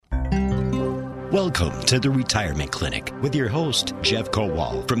Welcome to the Retirement Clinic with your host, Jeff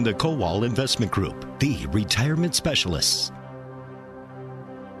Kowal from the Kowal Investment Group, the retirement specialists.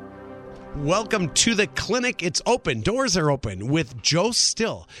 Welcome to the clinic. It's open. Doors are open with Joe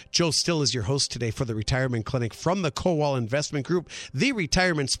Still. Joe Still is your host today for the Retirement Clinic from the Kowal Investment Group, the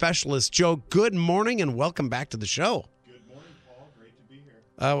retirement specialist. Joe, good morning and welcome back to the show. Good morning, Paul. Great to be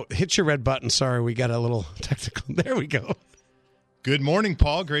here. Hit your red button. Sorry, we got a little technical. There we go. Good morning,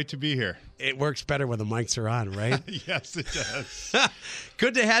 Paul. Great to be here. It works better when the mics are on, right? Yes, it does.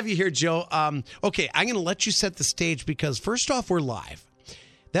 Good to have you here, Joe. Okay, I'm going to let you set the stage because first off, we're live.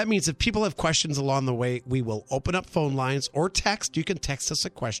 That means if people have questions along the way, we will open up phone lines or text. You can text us a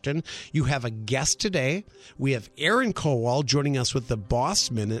question. You have a guest today. We have Aaron Kowal joining us with the Boss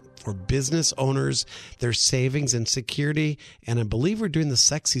Minute for business owners, their savings and security. And I believe we're doing the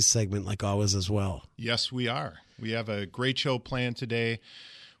sexy segment like always as well. Yes, we are. We have a great show planned today.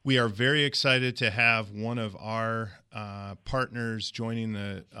 We are very excited to have one of our partners joining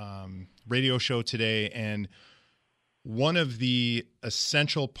the radio show today. And one of the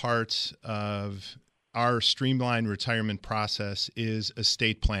essential parts of our streamlined retirement process is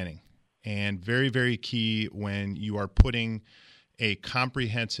estate planning, and very, very key when you are putting a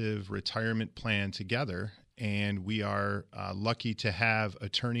comprehensive retirement plan together. And we are lucky to have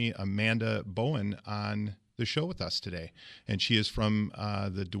attorney Amanda Bowen on the show with us today, and she is from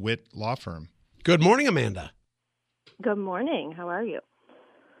the DeWitt Law Firm. Good morning, Amanda. Good morning. How are you?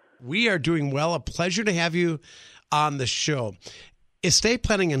 We are doing well. A pleasure to have you on the show. Estate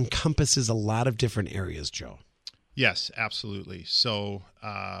planning encompasses a lot of different areas, Joe. Yes, absolutely. So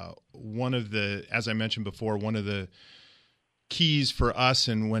one of the, as I mentioned before, one of the keys for us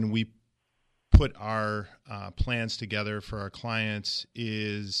and when we put our plans together for our clients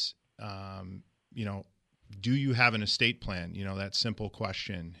is, do you have an estate plan? That simple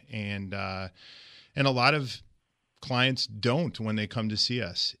question. And a lot of clients don't when they come to see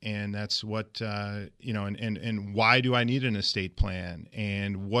us. And that's what, and why do I need an estate plan?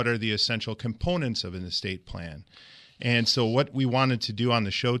 And what are the essential components of an estate plan? And so what we wanted to do on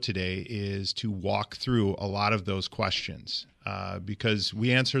the show today is to walk through a lot of those questions because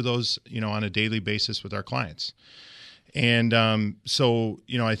we answer those, on a daily basis with our clients. And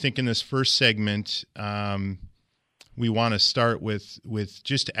I think in this first segment, we want to start with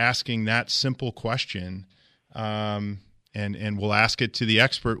just asking that simple question. And we'll ask it to the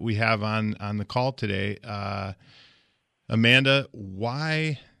expert we have on the call today. Amanda,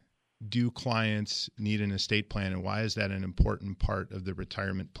 why do clients need an estate plan, and why is that an important part of the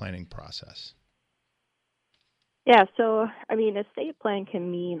retirement planning process? Yeah, so, estate plan can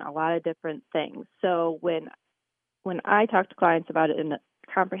mean a lot of different things. So when I talk to clients about it in a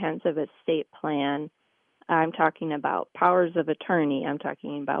comprehensive estate plan, I'm talking about powers of attorney. I'm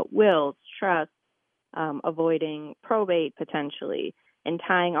talking about wills, trusts, avoiding probate potentially, and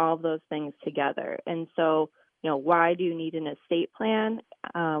tying all of those things together. And so, why do you need an estate plan?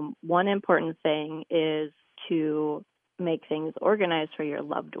 One important thing is to make things organized for your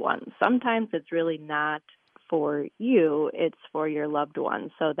loved ones. Sometimes it's really not for you, it's for your loved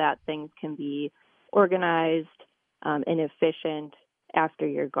ones, so that things can be organized and efficient after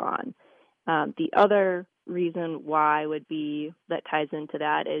you're gone. The other reason why would be that ties into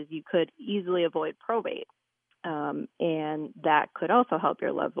that is you could easily avoid probate, and that could also help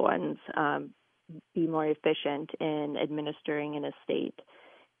your loved ones be more efficient in administering an estate.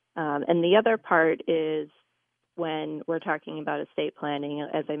 And the other part is when we're talking about estate planning,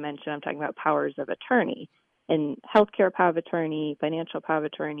 as I mentioned, I'm talking about powers of attorney. And healthcare power of attorney, financial power of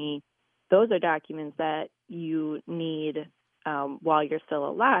attorney, those are documents that you need while you're still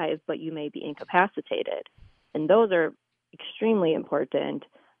alive, but you may be incapacitated. And those are extremely important.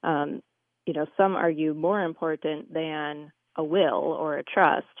 Some argue more important than a will or a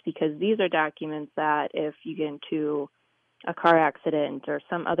trust, because these are documents that if you get into a car accident or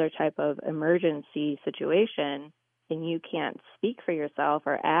some other type of emergency situation and you can't speak for yourself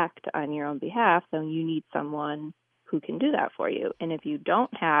or act on your own behalf, then you need someone who can do that for you. And if you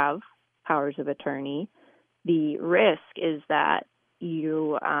don't have powers of attorney, the risk is that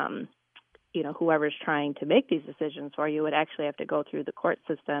you, whoever's trying to make these decisions for you would actually have to go through the court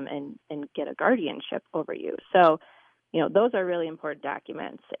system and get a guardianship over you. So, those are really important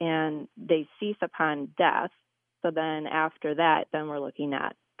documents, and they cease upon death. So then after that, then we're looking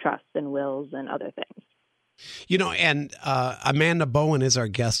at trusts and wills and other things. And Amanda Bowen is our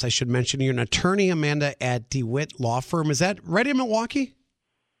guest. I should mention you're an attorney, Amanda, at DeWitt Law Firm. Is that right in Milwaukee?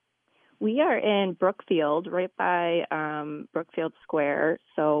 We are in Brookfield, right by Brookfield Square.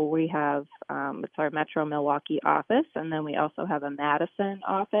 So we have it's our Metro Milwaukee office, and then we also have a Madison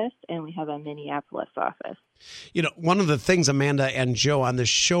office, and we have a Minneapolis office. You know, one of the things, Amanda and Joe, on this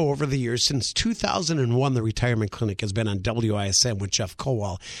show over the years, since 2001, the Retirement Clinic has been on WISN with Jeff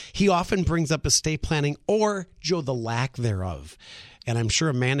Kowal. He often brings up estate planning or, Joe, the lack thereof. And I'm sure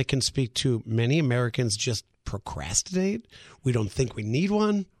Amanda can speak to many Americans just procrastinate. We don't think we need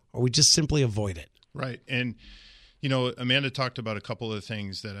one, or we just simply avoid it. Right. And, you know, Amanda talked about a couple of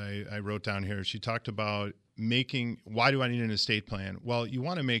things that I wrote down here. She talked about why do I need an estate plan? Well, you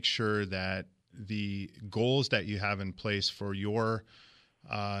want to make sure that the goals that you have in place for your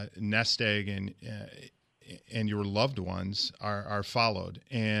nest egg and your loved ones are followed.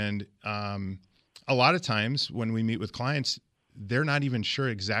 And a lot of times when we meet with clients, they're not even sure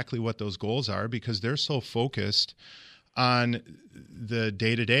exactly what those goals are because they're so focused on the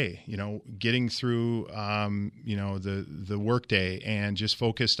day-to-day, you know, getting through, you know, the workday and just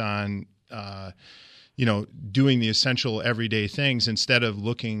focused on, you know, doing the essential everyday things instead of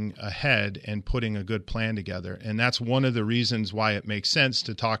looking ahead and putting a good plan together. And that's one of the reasons why it makes sense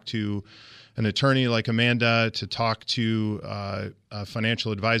to talk to an attorney like Amanda, to talk to a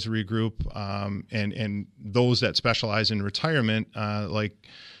financial advisory group, and those that specialize in retirement, like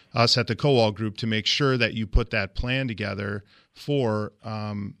us at the Kowal Group, to make sure that you put that plan together for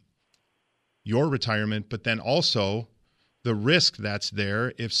your retirement, but then also the risk that's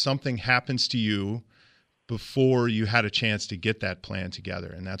there if something happens to you before you had a chance to get that plan together.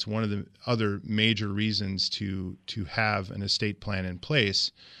 And that's one of the other major reasons to have an estate plan in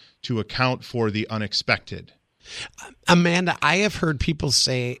place, to account for the unexpected. Amanda, I have heard people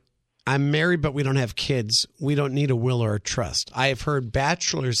say, I'm married, but we don't have kids. We don't need a will or a trust. I have heard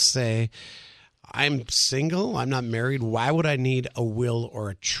bachelors say, I'm single, I'm not married. Why would I need a will or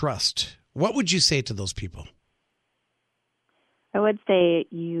a trust? What would you say to those people? I would say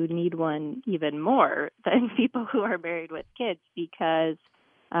you need one even more than people who are married with kids because,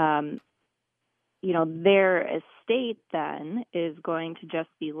 you know, their estate then is going to just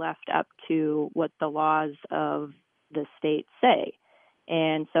be left up to what the laws of the state say.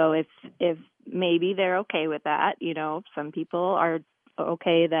 And so if maybe they're okay with that, you know, some people are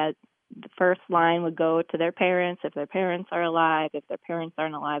okay that the first line would go to their parents. If their parents are alive, if their parents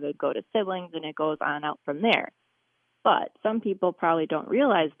aren't alive, it would go to siblings, and it goes on out from there. But some people probably don't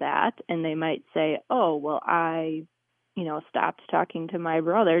realize that, and they might say, oh, well, I, you know, stopped talking to my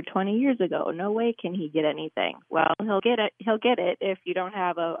brother 20 years ago. No way can he get anything. Well, he'll get it if you don't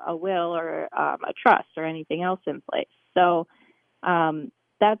have a will or a trust or anything else in place. So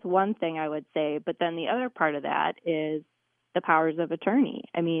that's one thing I would say. But then the other part of that is the powers of attorney.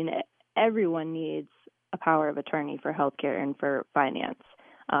 I mean, everyone needs a power of attorney for healthcare and for finance.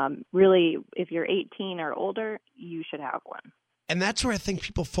 Really, if you're 18 or older, you should have one. And that's where I think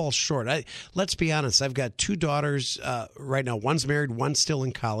people fall short. Let's be honest. I've got two daughters right now. One's married, one's still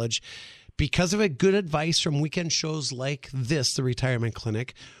in college. Because of a good advice from weekend shows like this, the Retirement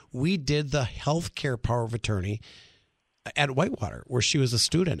Clinic, we did the healthcare power of attorney at Whitewater, where she was a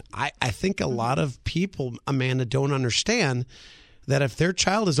student. I think a lot of people, Amanda, don't understand that if their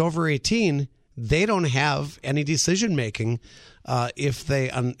child is over 18, they don't have any decision-making if they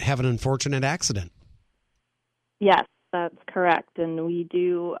have an unfortunate accident. Yes, that's correct. And we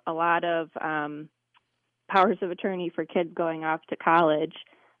do a lot of powers of attorney for kids going off to college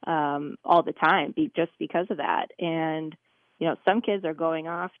all the time just because of that. And, you know, some kids are going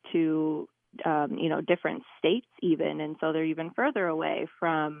off to you know, different states even, and so they're even further away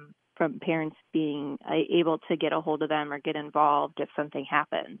from parents being able to get a hold of them or get involved if something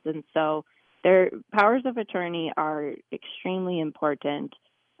happens. And so their powers of attorney are extremely important.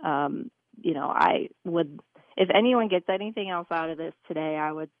 You know, if anyone gets anything else out of this today,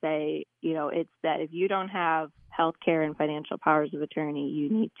 I would say, you know, it's that if you don't have healthcare and financial powers of attorney, you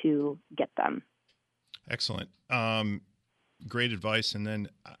need to get them. Excellent. Great advice. And then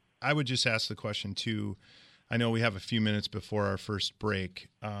I would just ask the question too. I know we have a few minutes before our first break.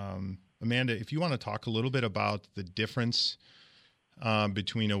 Amanda, if you want to talk a little bit about the difference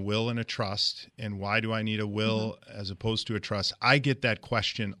between a will and a trust, and why do I need a will as opposed to a trust? I get that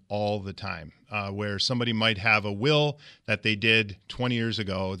question all the time, where somebody might have a will that they did 20 years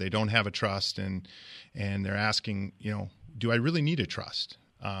ago. They don't have a trust, and they're asking, you know, do I really need a trust?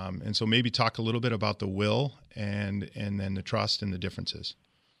 And so maybe talk a little bit about the will and then the trust and the differences.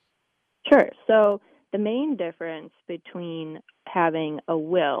 Sure. So the main difference between having a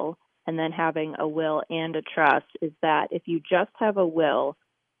will and then having a will and a trust is that if you just have a will,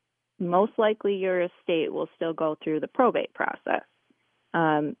 most likely your estate will still go through the probate process.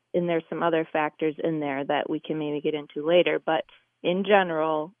 And there's some other factors in there that we can maybe get into later. But in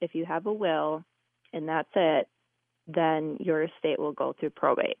general, if you have a will and that's it, then your estate will go through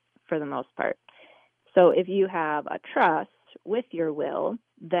probate for the most part. So if you have a trust with your will,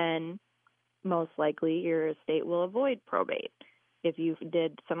 then most likely your estate will avoid probate if you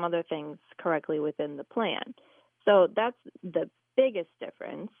did some other things correctly within the plan. So that's the biggest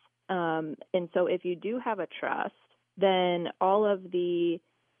difference. And so if you do have a trust, then all of the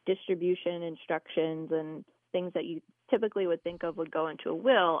distribution instructions and things that you typically would think of would go into a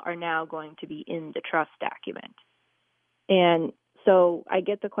will are now going to be in the trust document. And so I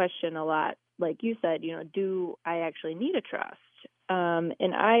get the question a lot, like you said, do I actually need a trust?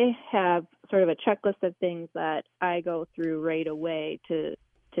 And I have sort of a checklist of things that I go through right away to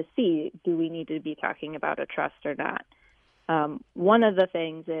see, do we need to be talking about a trust or not? One of the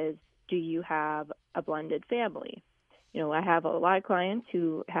things is, do you have a blended family? I have a lot of clients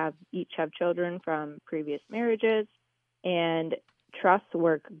who each have children from previous marriages, and trusts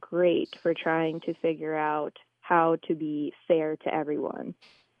work great for trying to figure out how to be fair to everyone.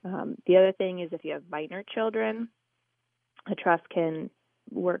 The other thing is, if you have minor children, a trust can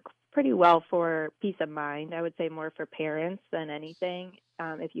work pretty well for peace of mind. I would say more for parents than anything.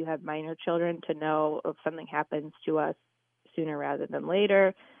 If you have minor children, to know if something happens to us sooner rather than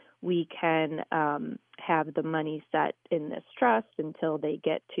later, we can have the money set in this trust until they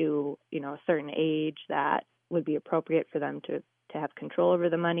get to a certain age that would be appropriate for them to have control over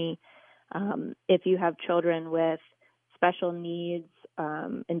the money. If you have children with special needs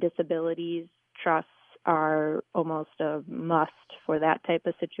and disabilities, trusts are almost a must for that type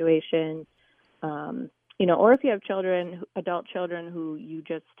of situation. Or if you have adult children who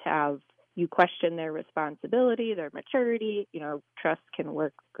you question their responsibility, their maturity, trusts can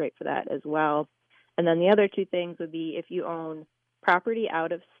work great for that as well. And then the other two things would be if you own property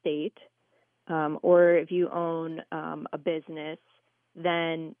out of state, or if you own a business,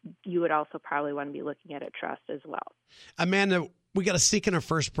 then you would also probably want to be looking at a trust as well. Amanda, we got to sneak in our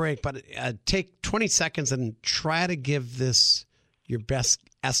first break, but take 20 seconds and try to give this your best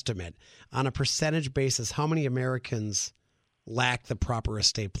estimate on a percentage basis. How many Americans lack the proper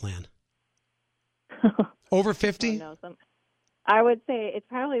estate plan? Over 50? I would say it's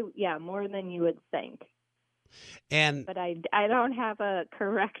probably, more than you would think. But I don't have a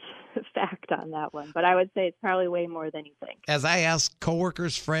correct fact on that one. But I would say it's probably way more than you think. As I ask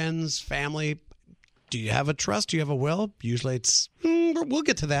coworkers, friends, family, do you have a trust? Do you have a will? Usually it's, we'll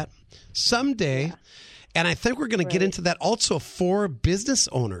get to that someday. Yeah. And I think we're going to get into that also for business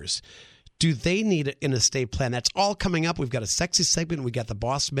owners. Do they need an estate plan? That's all coming up. We've got a sexy segment. We got the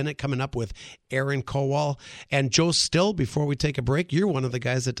Boss Minute coming up with Aaron Kowal. And Joe Still, before we take a break, you're one of the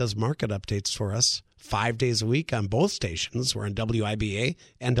guys that does market updates for us 5 days a week on both stations. We're on WIBA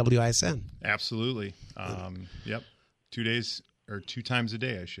and WISN. Absolutely. Yep. 2 days or 2 times a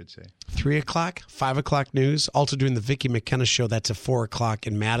day, I should say. 3 o'clock, 5 o'clock news. Also doing the Vicki McKenna show. That's at 4 o'clock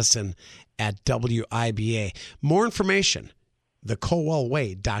in Madison at WIBA. More information,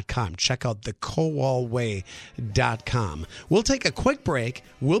 thekowalway.com. Check out thekowalway.com. We'll take a quick break.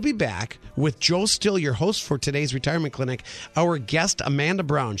 We'll be back with Joe Still, your host for today's Retirement Clinic. Our guest, Amanda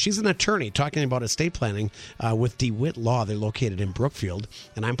Brown. She's an attorney talking about estate planning with DeWitt Law. They're located in Brookfield.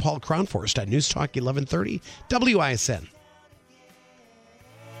 And I'm Paul Cronforst at News Talk 1130 WISN.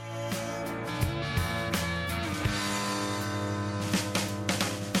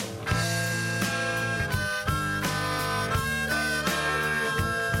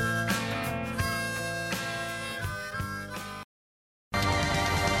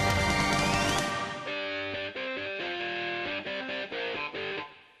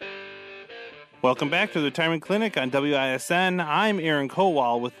 Welcome back to the Retirement Clinic on WISN. I'm Aaron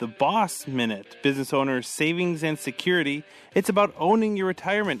Kowal with the Boss Minute, business owner's savings and security. It's about owning your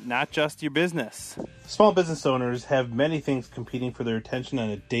retirement, not just your business. Small business owners have many things competing for their attention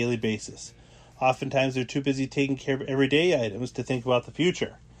on a daily basis. Oftentimes they're too busy taking care of everyday items to think about the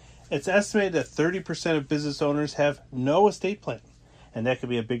future. It's estimated that 30% of business owners have no estate plan, and that could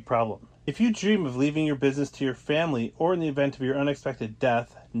be a big problem. If you dream of leaving your business to your family or in the event of your unexpected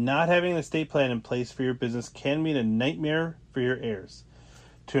death, not having an estate plan in place for your business can mean a nightmare for your heirs.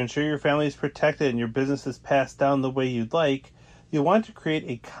 To ensure your family is protected and your business is passed down the way you'd like, you'll want to create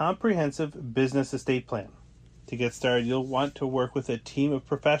a comprehensive business estate plan. To get started, you'll want to work with a team of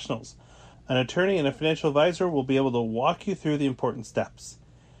professionals. An attorney and a financial advisor will be able to walk you through the important steps.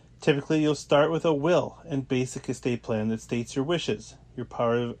 Typically, you'll start with a will and basic estate plan that states your wishes, your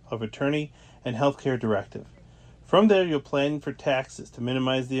power of attorney, and healthcare directive. From there, you'll plan for taxes to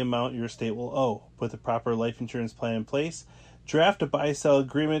minimize the amount your estate will owe. Put the proper life insurance plan in place draft a buy-sell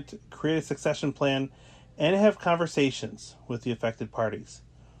agreement, create a succession plan, and have conversations with the affected parties.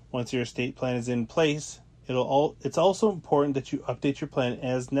 Once your estate plan is in place, it's also important that you update your plan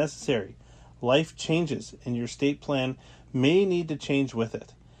as necessary. Life changes, and your estate plan may need to change with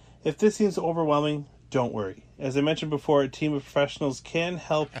it. If this seems overwhelming, don't worry. As I mentioned before, a team of professionals can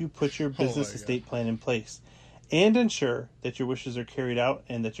help you put your business estate plan in place and ensure that your wishes are carried out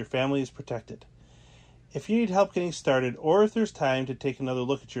and that your family is protected. If you need help getting started, or if there's time to take another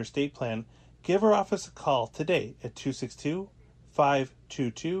look at your estate plan, give our office a call today at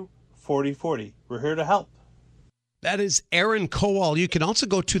 262-522-4040. We're here to help. That is Aaron Kowal. You can also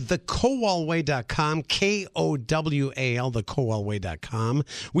go to thekowalway.com, Kowal, thekowalway.com.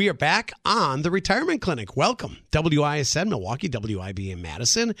 We are back on the Retirement Clinic. Welcome. WISN Milwaukee, WIBA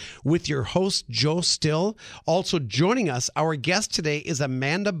Madison, with your host, Joe Still. Also joining us, our guest today is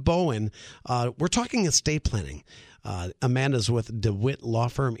Amanda Bowen. We're talking estate planning. Amanda's with DeWitt Law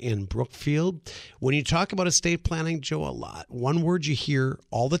Firm in Brookfield. When you talk about estate planning, Joe, one word you hear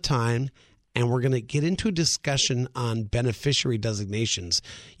all the time, and we're going to get into a discussion on beneficiary designations.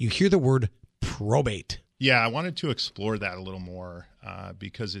 You hear the word probate. Yeah, I wanted to explore that a little more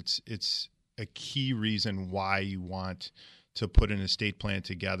because it's a key reason why you want to put an estate plan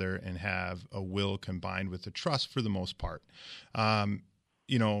together and have a will combined with a trust for the most part. Why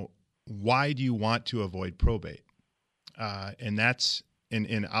do you want to avoid probate? And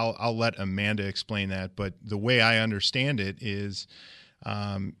I'll let Amanda explain that, but the way I understand it is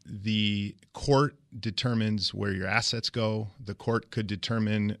the court determines where your assets go. The court could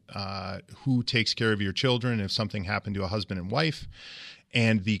determine who takes care of your children if something happened to a husband and wife,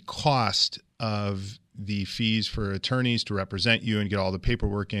 and the cost of the fees for attorneys to represent you and get all the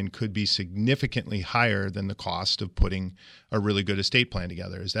paperwork in could be significantly higher than the cost of putting a really good estate plan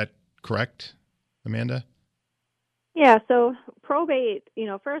together. Is that correct, Amanda? Yeah, so probate,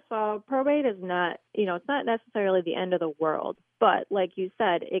 first of all, probate is not, it's not necessarily the end of the world, but like you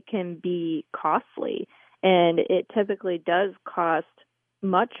said, it can be costly, and it typically does cost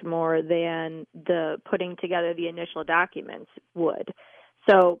much more than the putting together the initial documents would.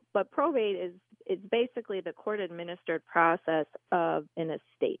 So, but probate is basically the court-administered process of an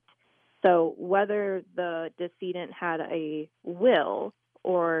estate. So whether the decedent had a will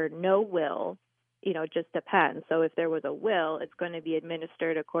or no will, it just depends. So if there was a will, it's going to be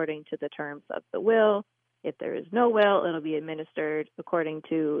administered according to the terms of the will. If there is no will, it'll be administered according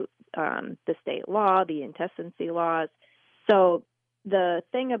to the state law, the intestacy laws. So the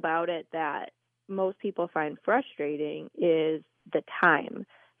thing about it that most people find frustrating is the time.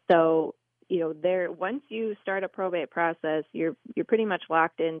 So, once you start a probate process, you're pretty much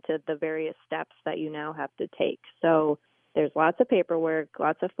locked into the various steps that you now have to take. So there's lots of paperwork,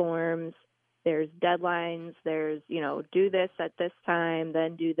 lots of forms. There's deadlines, there's, do this at this time,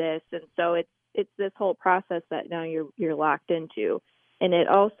 then do this. And so it's this whole process that now you're locked into. And it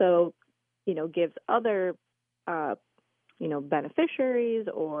also, gives other, beneficiaries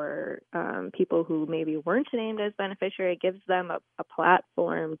or people who maybe weren't named as beneficiary, it gives them a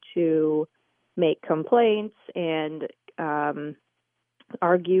platform to make complaints and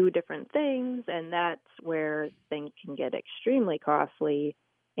argue different things. And that's where things can get extremely costly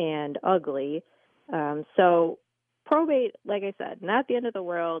and ugly. So probate, like I said, not the end of the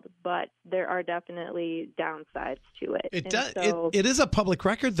world, but there are definitely downsides to it. It is a public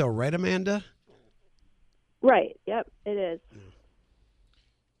record, though, right, Amanda? Right. Yep, it is.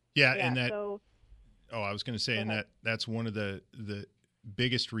 Yeah, and that. I was going to say, and that's one of the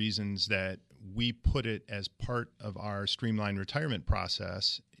biggest reasons that we put it as part of our streamlined retirement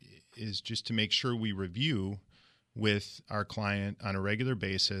process is just to make sure we review with our client on a regular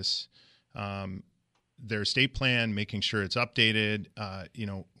basis, their estate plan, making sure it's updated.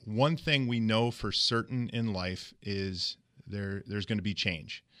 One thing we know for certain in life is there's going to be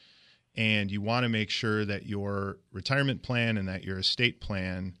change. And you want to make sure that your retirement plan and that your estate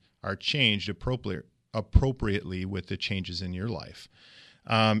plan are changed appropriately with the changes in your life.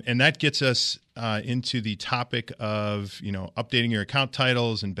 And that gets us into the topic of, updating your account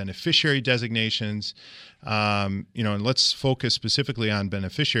titles and beneficiary designations. And let's focus specifically on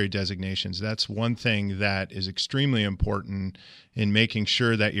beneficiary designations. That's one thing that is extremely important in making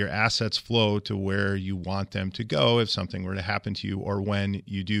sure that your assets flow to where you want them to go if something were to happen to you, or when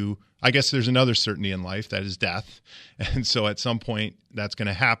you do. I guess there's another certainty in life, that is death. And so at some point that's going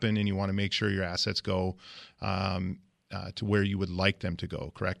to happen, and you want to make sure your assets go to where you would like them to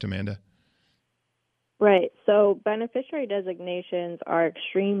go. Correct, Amanda? Right. So beneficiary designations are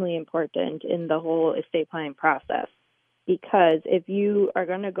extremely important in the whole estate planning process, because if you are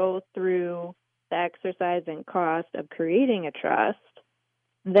going to go through the exercise and cost of creating a trust,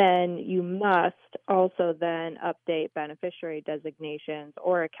 then you must also then update beneficiary designations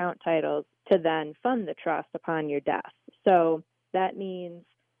or account titles to then fund the trust upon your death. So that means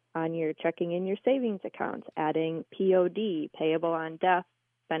on your checking in your savings accounts, adding POD, payable on death,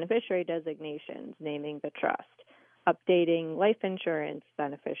 beneficiary designations, naming the trust, updating life insurance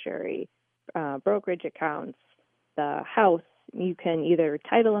beneficiary, brokerage accounts, the house. You can either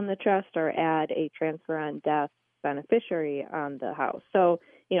title in the trust or add a transfer on death beneficiary on the house. So,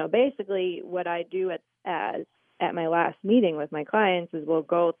 basically what I do at my last meeting with my clients is we'll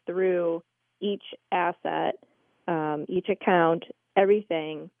go through each asset, each account,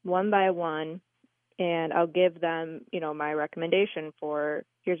 everything one by one, and I'll give them, my recommendation for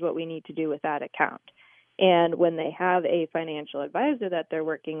here's what we need to do with that account. And when they have a financial advisor that they're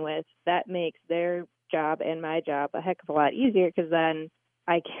working with, that makes their job and my job a heck of a lot easier, because then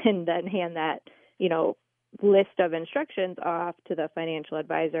I can then hand that, list of instructions off to the financial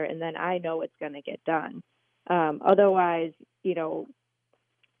advisor, and then I know it's going to get done. Otherwise,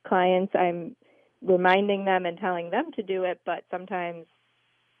 clients, I'm reminding them and telling them to do it, but sometimes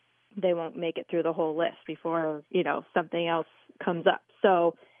they won't make it through the whole list before, something else comes up.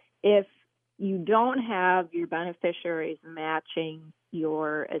 So if you don't have your beneficiaries matching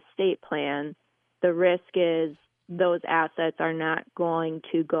your estate plan, the risk is those assets are not going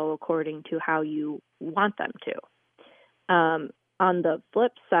to go according to how you want them to. On the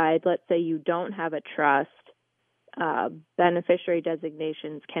flip side, let's say you don't have a trust, beneficiary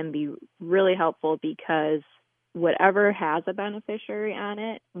designations can be really helpful, because whatever has a beneficiary on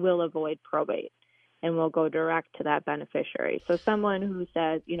it will avoid probate and will go direct to that beneficiary. So someone who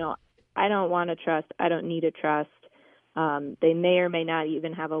says, I don't want a trust, I don't need a trust, they may or may not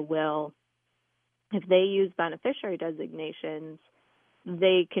even have a will. If they use beneficiary designations,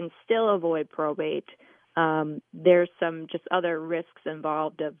 they can still avoid probate. There's some just other risks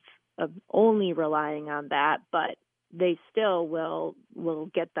involved of only relying on that, but they still will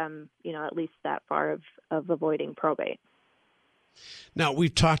get them, at least that far of avoiding probate. Now,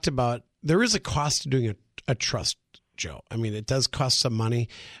 we've talked about there is a cost to doing a trust, Joe. I mean, it does cost some money.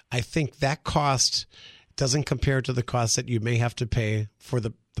 I think that cost doesn't compare to the cost that you may have to pay for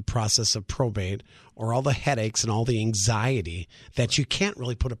the process of probate, or all the headaches and all the anxiety that you can't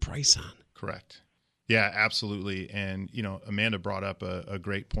really put a price on. Correct. Yeah, absolutely. And, Amanda brought up a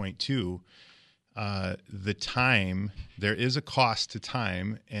great point too. The time, there is a cost to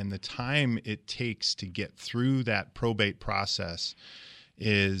time, and the time it takes to get through that probate process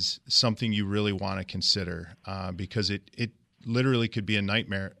is something you really want to consider, because it literally could be a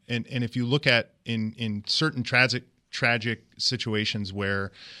nightmare. And if you look at in certain tragic situations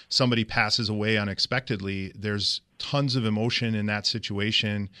where somebody passes away unexpectedly, there's tons of emotion in that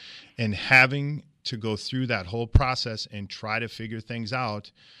situation, and having to go through that whole process and try to figure things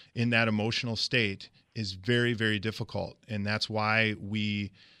out in that emotional state is very, very difficult. And that's why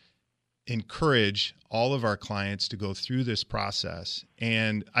we encourage all of our clients to go through this process.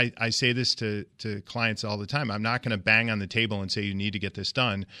 And I say this to clients all the time. I'm not going to bang on the table and say you need to get this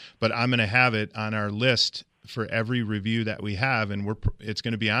done, but I'm going to have it on our list for every review that we have, and it's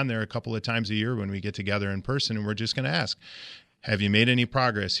going to be on there a couple of times a year when we get together in person, and we're just going to ask, have you made any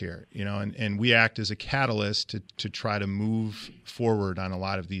progress here? And we act as a catalyst to try to move forward on a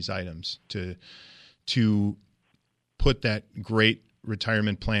lot of these items, to put that great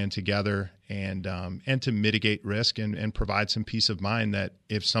retirement plan together, and to mitigate risk and provide some peace of mind that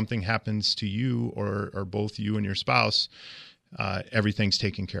if something happens to you or both you and your spouse, everything's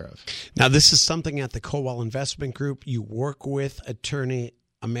taken care of. Now, this is something at the Kowal Investment Group. You work with attorney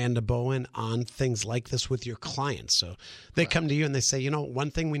Amanda Bowen on things like this with your clients. So they come to you and they say, one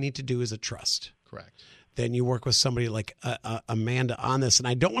thing we need to do is a trust. Correct. Then you work with somebody like Amanda on this. And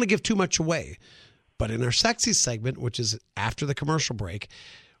I don't want to give too much away, but in our sexy segment, which is after the commercial break,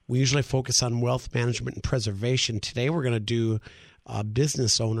 we usually focus on wealth management and preservation. Today, we're going to do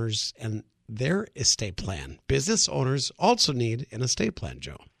business owners and their estate plan. Business owners also need an estate plan,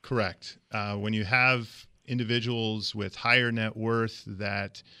 Joe. Correct. When you have individuals with higher net worth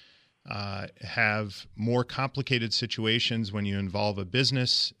that have more complicated situations when you involve a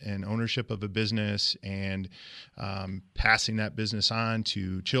business and ownership of a business, and passing that business on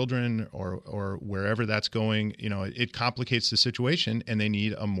to children or wherever that's going, it complicates the situation, and they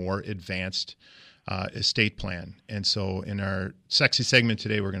need a more advanced estate plan. And so in our sexy segment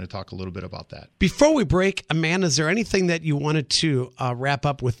today, we're going to talk a little bit about that. Before we break, Amanda, is there anything that you wanted to wrap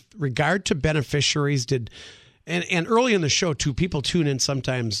up with regard to beneficiaries? And early in the show, too, people tune in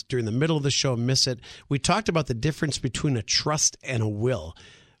sometimes during the middle of the show and miss it. We talked about the difference between a trust and a will.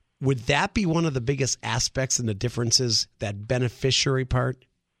 would that be one of the biggest aspects and the differences, that beneficiary part?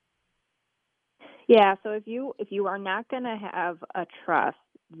 Yeah, so if you are not going to have a trust,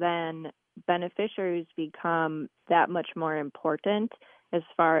 then beneficiaries become that much more important as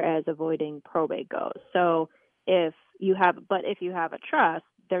far as avoiding probate goes. So if you have a trust,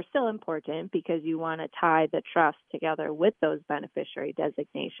 they're still important because you want to tie the trust together with those beneficiary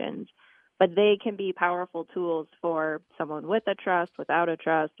designations. But they can be powerful tools for someone with a trust, without a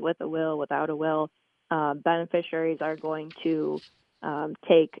trust, with a will, without a will. Beneficiaries are going to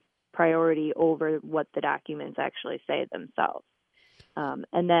take priority over what the documents actually say themselves.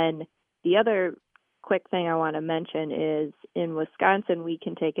 And then the other quick thing I want to mention is in Wisconsin, we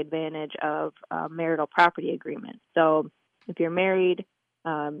can take advantage of marital property agreements. So if you're married,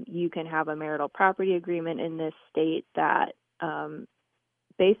 you can have a marital property agreement in this state that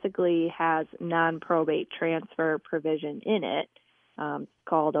basically has non-probate transfer provision in it,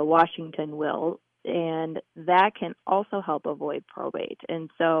 called a Washington will, and that can also help avoid probate. And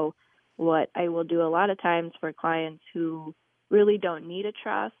so what I will do a lot of times for clients who really don't need a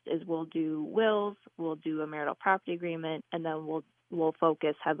trust is we'll do wills, we'll do a marital property agreement, and then we'll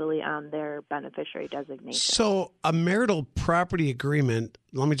focus heavily on their beneficiary designation. So a marital property agreement,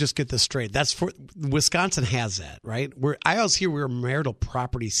 let me just get this straight. That's for Wisconsin has that, right? I always hear we're a marital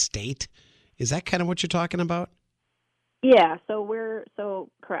property state. Is that kind of what you're talking about? Yeah,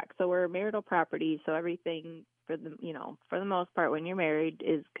 correct. So we're marital property, so everything for the most part when you're married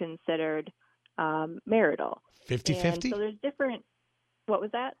is considered marital. 50-50? So there's different, what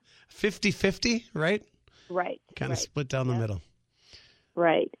was that? 50-50, right? Right. Kind of split down the middle.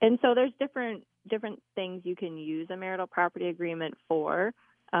 Right. And so there's different things you can use a marital property agreement for.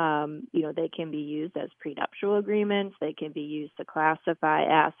 They can be used as prenuptial agreements. They can be used to classify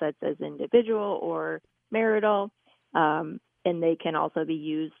assets as individual or marital. And they can also be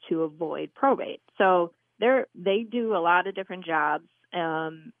used to avoid probate. So they do a lot of different jobs.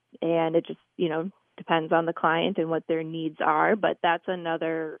 And it just, depends on the client and what their needs are. But that's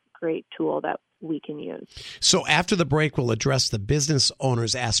another great tool that we can use. So after the break, we'll address the business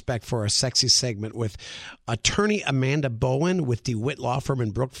owners aspect for our sexy segment with attorney Amanda Bowen with DeWitt Law Firm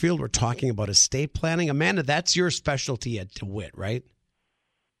in Brookfield. We're talking about estate planning. Amanda, that's your specialty at DeWitt, right?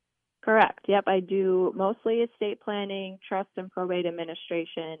 Correct. Yep. I do mostly estate planning, trust and probate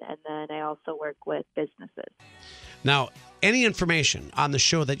administration, and then I also work with businesses. Now, any information on the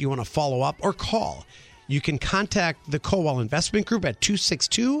show that you want to follow up or call, you can contact the Kowal Investment Group at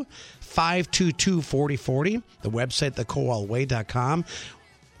 262-522-4040. The website, thekowalway.com.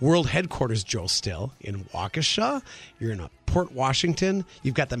 World headquarters, Joe Still, in Waukesha. You're in Port Washington.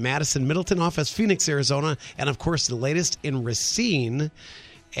 You've got the Madison Middleton office, Phoenix, Arizona, and, of course, the latest in Racine.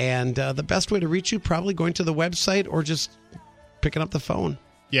 And the best way to reach you, probably going to the website or just picking up the phone.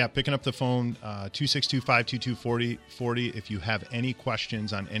 Yeah, picking up the phone, 262-522-4040. If you have any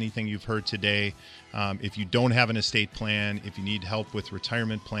questions on anything you've heard today, if you don't have an estate plan, if you need help with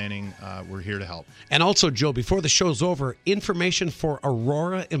retirement planning, we're here to help. And also, Joe, before the show's over, information for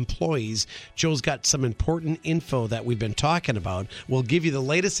Aurora employees. Joe's got some important info that we've been talking about. We'll give you the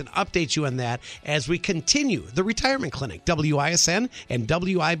latest and update you on that as we continue the Retirement Clinic. WISN and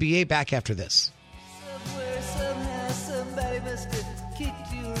WIBA back after this. Somewhere, somehow, somebody must have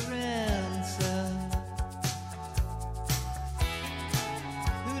kicked you around some.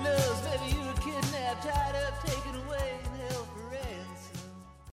 Who knows, maybe you were kidnapped, tied up, taken away, and held for ransom.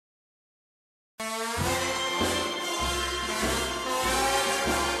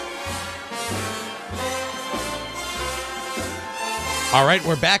 All right,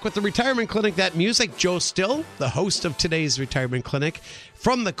 we're back with the Retirement Clinic. That music, Joe Still, the host of today's Retirement Clinic.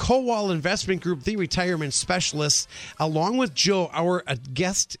 From the Kowal Investment Group, the retirement specialist. Along with Joe, our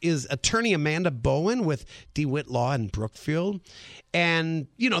guest is attorney Amanda Bowen with DeWitt Law in Brookfield. And,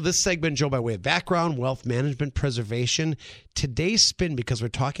 this segment, Joe, by way of background, wealth management, preservation. Today's spin, because we're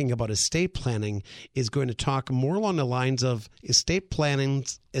talking about estate planning, is going to talk more along the lines of estate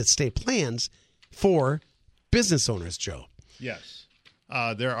plans for business owners, Joe. Yes.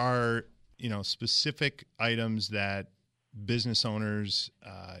 There are, specific items that business owners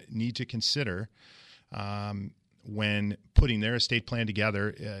need to consider when putting their estate plan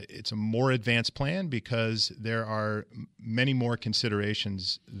together. It's a more advanced plan because there are many more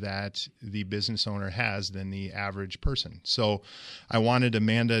considerations that the business owner has than the average person. So I wanted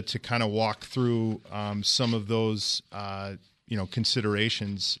Amanda to kind of walk through some of those,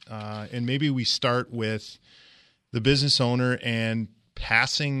 considerations. And maybe we start with the business owner and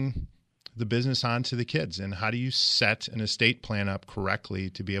passing the business on to the kids. And how do you set an estate plan up correctly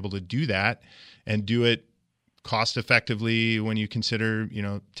to be able to do that and do it cost effectively when you consider,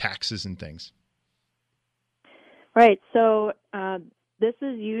 taxes and things? Right. So this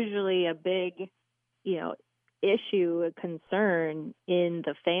is usually a big, issue, a concern in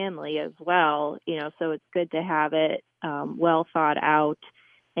the family as well. So it's good to have it well thought out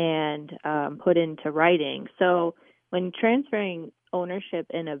and put into writing. So when transferring ownership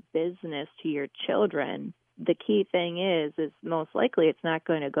in a business to your children, the key thing is most likely it's not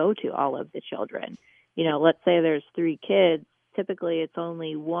going to go to all of the children. Let's say there's 3 kids. Typically, it's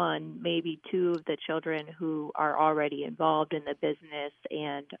only 1, maybe 2 of the children who are already involved in the business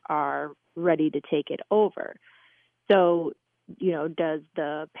and are ready to take it over. So, does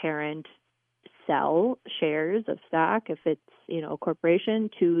the parent sell shares of stock if it's a corporation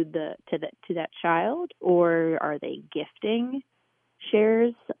to that child, or are they gifting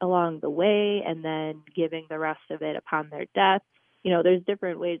shares along the way and then giving the rest of it upon their death? There's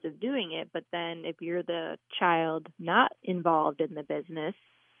different ways of doing it, but then if you're the child not involved in the business,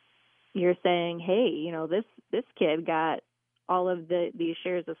 you're saying, hey, this kid got all of these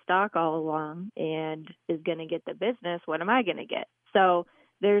shares of stock all along and is going to get the business. What am I going to get? So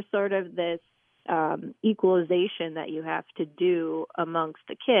there's sort of this equalization that you have to do amongst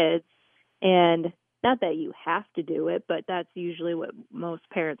the kids, and not that you have to do it, but that's usually what most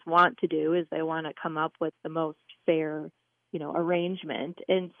parents want to do, is they want to come up with the most fair arrangement.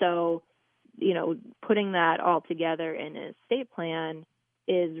 And so, putting that all together in an estate plan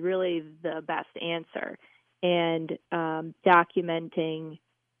is really the best answer. And documenting,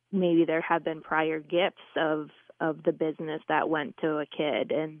 maybe there have been prior gifts of the business that went to a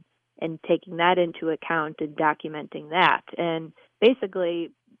kid, and taking that into account and documenting that. And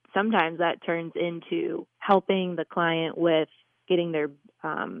basically, sometimes that turns into helping the client with getting their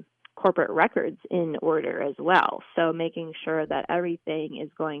corporate records in order as well. So making sure that everything is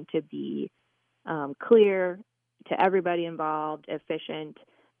going to be clear to everybody involved, efficient,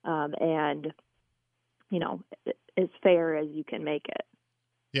 and as fair as you can make it.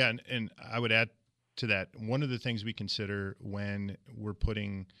 Yeah, and I would add to that, one of the things we consider when we're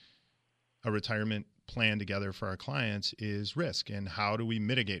putting a retirement plan together for our clients is risk, and how do we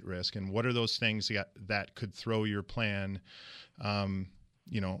mitigate risk, and what are those things that could throw your plan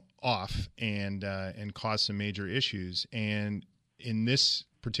off and cause some major issues. And in this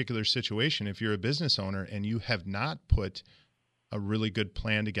particular situation, if you're a business owner and you have not put a really good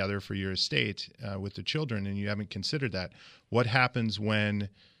plan together for your estate with the children, and you haven't considered that, what happens when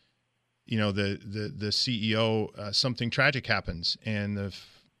the CEO, something tragic happens, and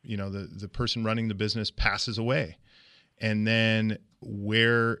the person running the business passes away, and then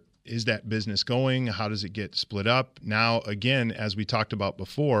where is that business going? How does it get split up? Now, again, as we talked about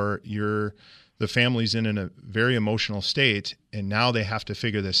before, the family's in a very emotional state, and now they have to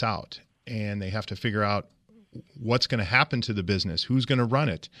figure this out, and they have to figure out what's going to happen to the business, who's going to run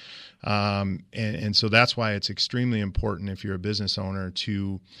it. And so that's why it's extremely important, if you're a business owner,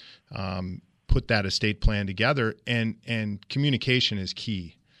 to put that estate plan together, and communication is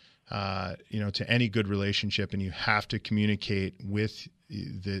key, to any good relationship. And you have to communicate with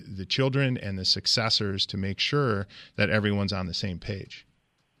the children and the successors to make sure that everyone's on the same page.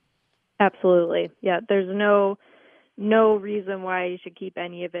 Absolutely. Yeah. There's no reason why you should keep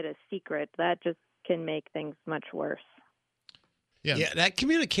any of it a secret. That just can make things much worse. Yeah, that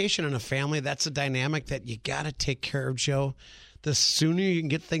communication in a family, that's a dynamic that you got to take care of, Joe. The sooner you can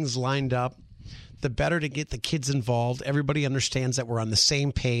get things lined up, the better to get the kids involved. Everybody understands that we're on the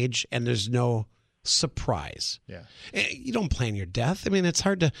same page and there's no surprise. Yeah. You don't plan your death. I mean, it's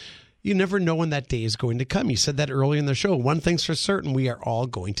hard to, you never know when that day is going to come. You said that earlier in the show. One thing's for certain, we are all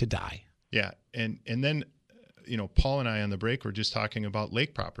going to die. Yeah. And then, Paul and I on the break were just talking about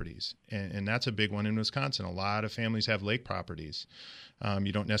lake properties, and that's a big one in Wisconsin. A lot of families have lake properties.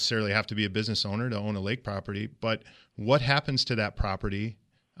 You don't necessarily have to be a business owner to own a lake property, but what happens to that property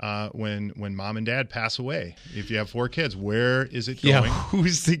when mom and dad pass away? If you have 4 kids, where is it going? Yeah,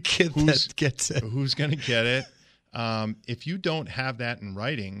 who's the kid that gets it? Who's going to get it? If you don't have that in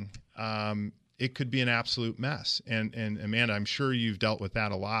writing, it could be an absolute mess. And Amanda, I'm sure you've dealt with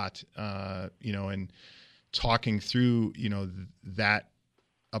that a lot, and talking through, that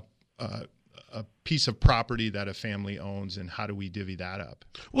a piece of property that a family owns, and how do we divvy that up?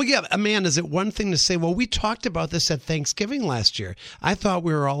 Well, yeah, Amanda, is it one thing to say, well, we talked about this at Thanksgiving last year. I thought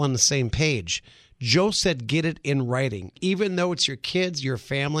we were all on the same page. Joe said get it in writing, even though it's your kids, your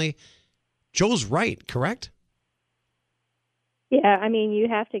family. Joe's right, correct? Yeah, I mean, you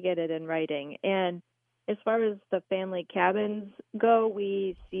have to get it in writing. And as far as the family cabins go,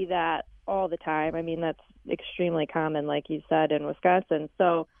 we see that all the time. I mean, that's extremely common, like you said, in Wisconsin.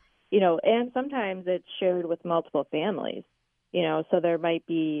 So and sometimes it's shared with multiple families. So there might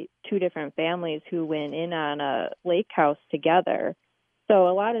be two different families who went in on a lake house together. So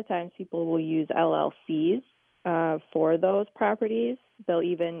a lot of times people will use LLCs for those properties. They'll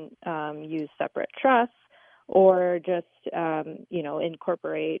even use separate trusts or just,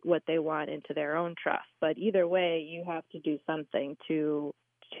 incorporate what they want into their own trust. But either way, you have to do something to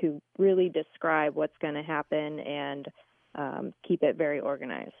really describe what's going to happen and keep it very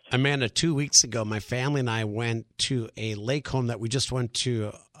organized. Amanda, 2 weeks ago, my family and I went to a lake home that we just went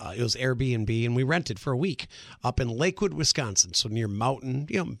to. It was Airbnb, and we rented for a week up in Lakewood, Wisconsin, so near mountain,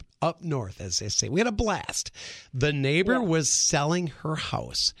 up north, as they say. We had a blast. The neighbor was selling her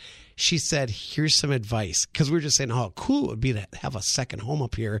house. She said, here's some advice, because we were just saying how cool it would be to have a second home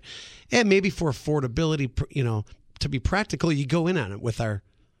up here. And maybe for affordability, to be practical, you go in on it with our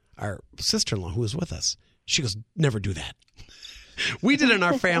sister-in-law who was with us. She goes, never do that. We did it in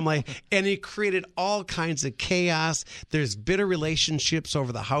our family, and it created all kinds of chaos. There's bitter relationships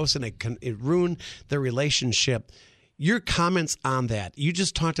over the house, and it ruined the relationship. Your comments on that? You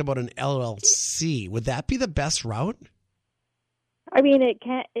just talked about an LLC. Would that be the best route? I mean, it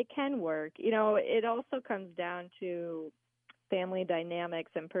can work. It also comes down to family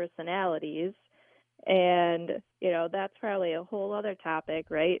dynamics and personalities. And, that's probably a whole other topic,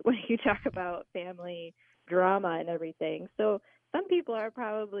 right? When you talk about family drama and everything. So some people are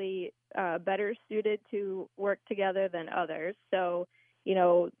probably better suited to work together than others. So,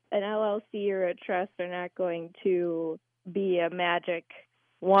 an LLC or a trust are not going to be a magic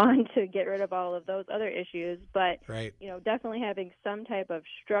wand to get rid of all of those other issues. But, right. Definitely having some type of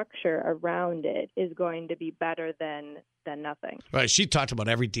structure around it is going to be better than nothing. Right. She talked about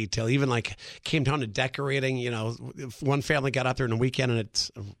every detail, even like came down to decorating. If one family got out there in a weekend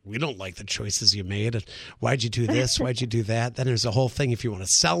and we don't like the choices you made. And why'd you do this? Why'd you do that? Then there's a whole thing. If you want to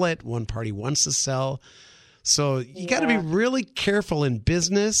sell it, one party wants to sell. So you got to be really careful in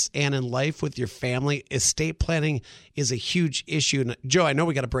business and in life with your family. Estate planning is a huge issue. And Joe, I know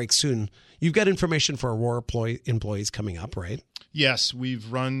we got a break soon. You've got information for Aurora employees coming up, right? Yes,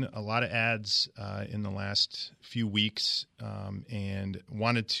 we've run a lot of ads in the last few weeks, and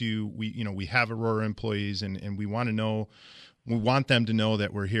wanted to. We have Aurora employees, and we want them to know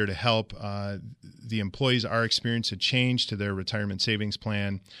that we're here to help. The employees are experiencing a change to their retirement savings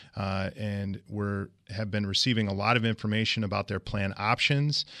plan, and have been receiving a lot of information about their plan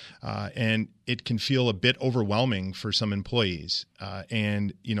options, and it can feel a bit overwhelming for some employees.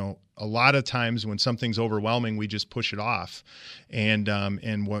 And a lot of times when something's overwhelming, we just push it off. And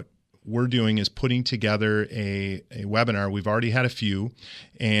what we're doing is putting together a webinar. We've already had a few,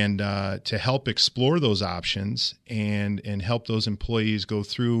 and to help explore those options and help those employees go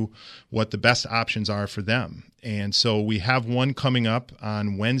through what the best options are for them. And so we have one coming up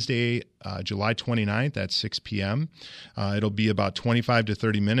on Wednesday, July 29th at 6 p.m. It'll be about 25 to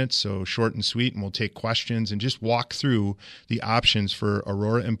 30 minutes, so short and sweet, and we'll take questions and just walk through the options for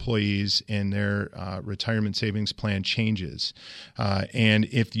Aurora employees and their retirement savings plan changes. And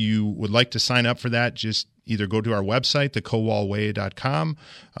if you would like to sign up for that, just either go to our website, thecowallway.com,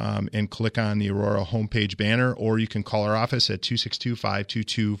 and click on the Aurora homepage banner, or you can call our office at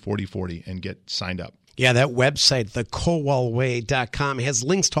 262-522-4040 and get signed up. Yeah, that website, thecowallway.com, has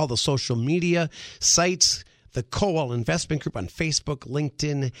links to all the social media sites, the Cowall Investment Group on Facebook,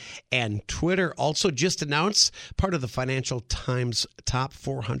 LinkedIn, and Twitter. Also just announced part of the Financial Times Top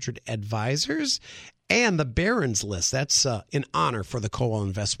 400 Advisors and the Barron's List. That's an honor for the Cowall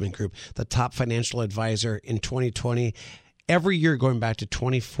Investment Group, the top financial advisor in 2020. Every year going back to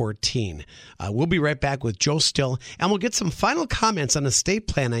 2014. We'll be right back with Joe Still, and we'll get some final comments on estate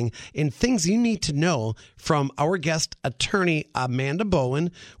planning and things you need to know from our guest, attorney Amanda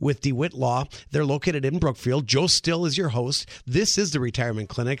Bowen with DeWitt Law. They're located in Brookfield. Joe Still is your host. This is the Retirement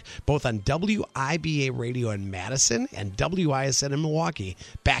Clinic, both on WIBA Radio in Madison and WISN in Milwaukee.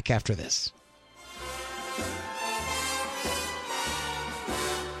 Back after this.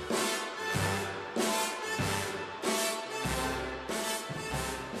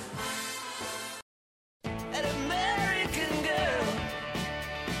 An American girl.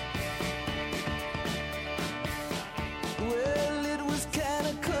 Well, it was kind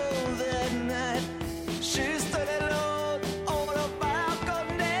of cold that night. She stood alone on a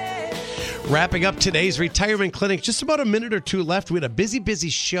balcony. Wrapping up today's Retirement Clinic, just about a minute or two left. We had a busy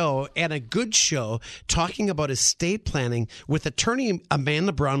show and a good show talking about estate planning with attorney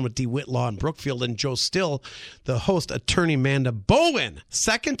Amanda Brown with DeWitt Law in Brookfield, and Joe Still, the host, attorney Amanda Bowen.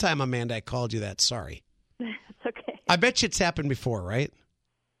 Second time, Amanda, I called you that. Sorry. It's okay. I bet you it's happened before, right?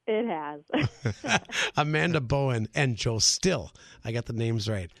 It has. Amanda Bowen and Joe Still. I got the names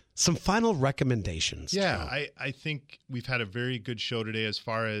right. some final recommendations. Yeah, Joe. I think we've had a very good show today as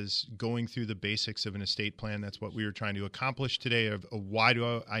far as going through the basics of an estate plan. That's what we were trying to accomplish today of why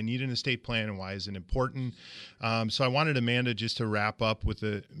do I need an estate plan and why is it important. So I wanted Amanda just to wrap up with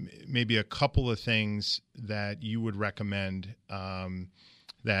maybe a couple of things that you would recommend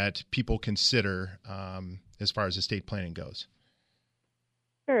that people consider as far as estate planning goes.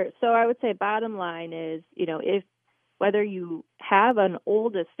 Sure. So I would say bottom line is, if whether you have an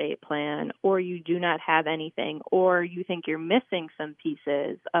old estate plan or you do not have anything, or you think you're missing some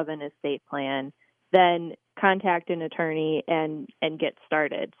pieces of an estate plan, then contact an attorney and get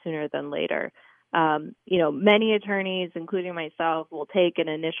started sooner than later. Many attorneys, including myself, will take an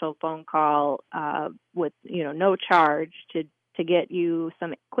initial phone call with, no charge to get you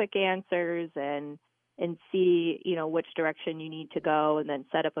some quick answers and see, which direction you need to go, and then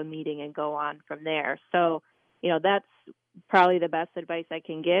set up a meeting and go on from there. So, that's probably the best advice I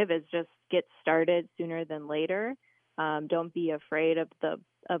can give is just get started sooner than later. Don't be afraid of the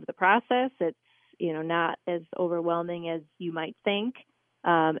process. It's, not as overwhelming as you might think.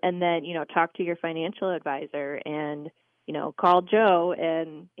 And then, talk to your financial advisor and, call Joe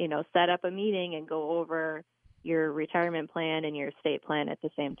and, set up a meeting and go over your retirement plan and your estate plan at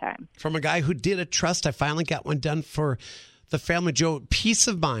the same time. From a guy who did a trust, I finally got one done for the family, Joe. Peace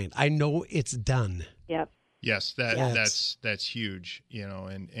of mind. I know it's done. Yep. Yes, that's huge,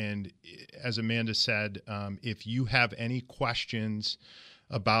 and as Amanda said, if you have any questions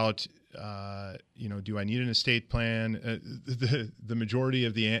about, do I need an estate plan? The majority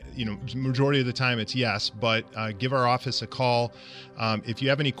of the time it's yes, but give our office a call. If you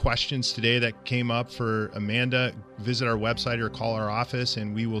have any questions today that came up for Amanda, visit our website or call our office,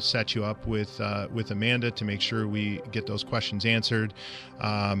 and we will set you up with Amanda to make sure we get those questions answered.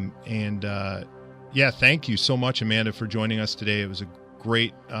 Yeah, thank you so much, Amanda, for joining us today. It was a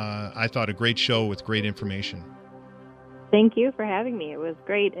great show with great information. Thank you for having me. It was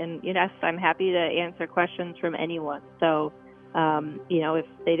great. And yes, I'm happy to answer questions from anyone. So, if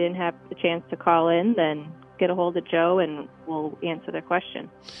they didn't have the chance to call in, then get a hold of Joe and we'll answer their question.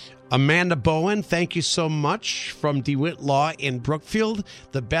 Amanda Bowen, thank you so much from DeWitt Law in Brookfield.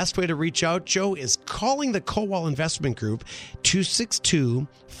 The best way to reach out, Joe, is calling the Kowal Investment Group,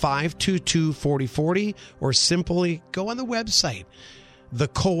 262-522-4040, or simply go on the website,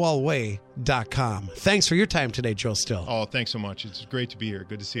 thekowalway.com. Thanks for your time today, Joe Still. Oh, thanks so much. It's great to be here.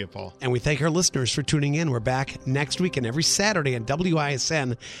 Good to see you, Paul. And we thank our listeners for tuning in. We're back next week and every Saturday on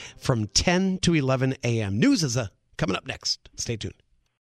WISN from 10 to 11 a.m. News is coming up next. Stay tuned.